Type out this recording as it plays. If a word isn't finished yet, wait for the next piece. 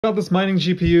About this mining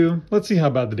GPU, let's see how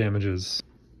bad the damage is.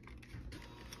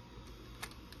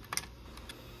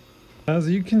 As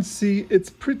you can see, it's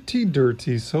pretty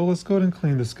dirty, so let's go ahead and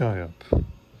clean this guy up.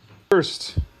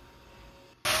 First,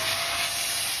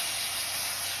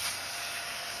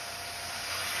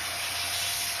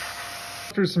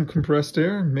 after some compressed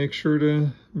air, make sure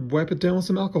to wipe it down with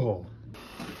some alcohol.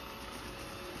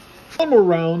 One more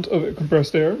round of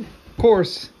compressed air. Of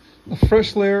course, a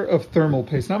fresh layer of thermal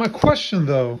paste. Now my question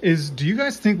though is, do you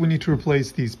guys think we need to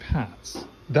replace these pads?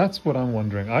 That's what I'm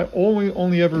wondering. I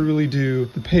only ever really do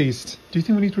the paste. Do you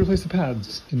think we need to replace the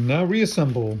pads? And now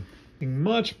reassemble.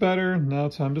 Much better. Now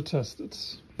time to test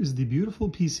it. Is the beautiful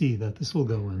PC that this will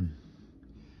go in.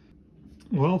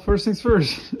 Well, first things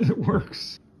first, it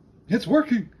works. It's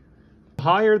working.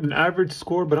 Higher than average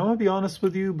score, but I'm gonna be honest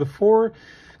with you, before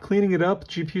cleaning it up,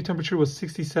 GPU temperature was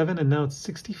 67 and now it's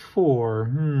 64.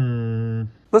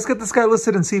 Let's get this guy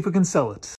listed and see if we can sell it.